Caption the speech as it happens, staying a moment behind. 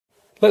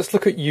Let's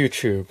look at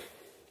YouTube.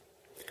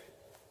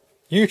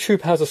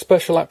 YouTube has a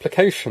special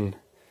application.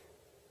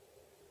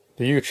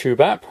 The YouTube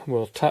app,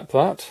 we'll tap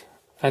that,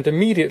 and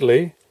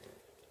immediately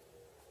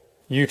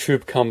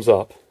YouTube comes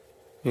up.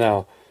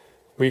 Now,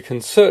 we can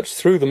search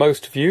through the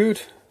most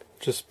viewed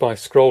just by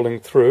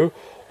scrolling through.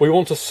 We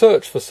want to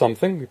search for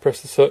something, we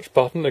press the search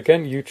button,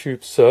 again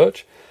YouTube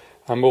search,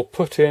 and we'll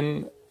put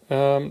in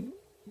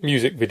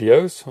music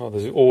videos. Oh,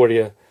 there's already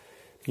a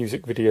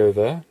music video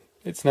there.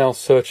 It's now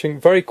searching.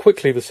 Very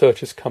quickly the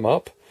searches come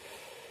up,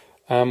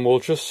 and we'll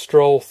just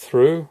stroll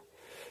through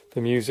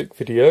the music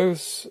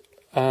videos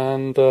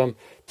and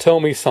tell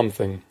me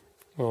something.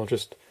 Well,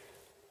 just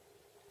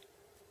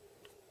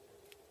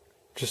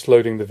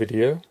loading the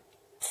video.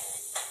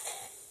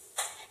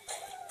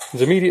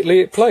 And immediately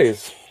it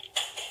plays.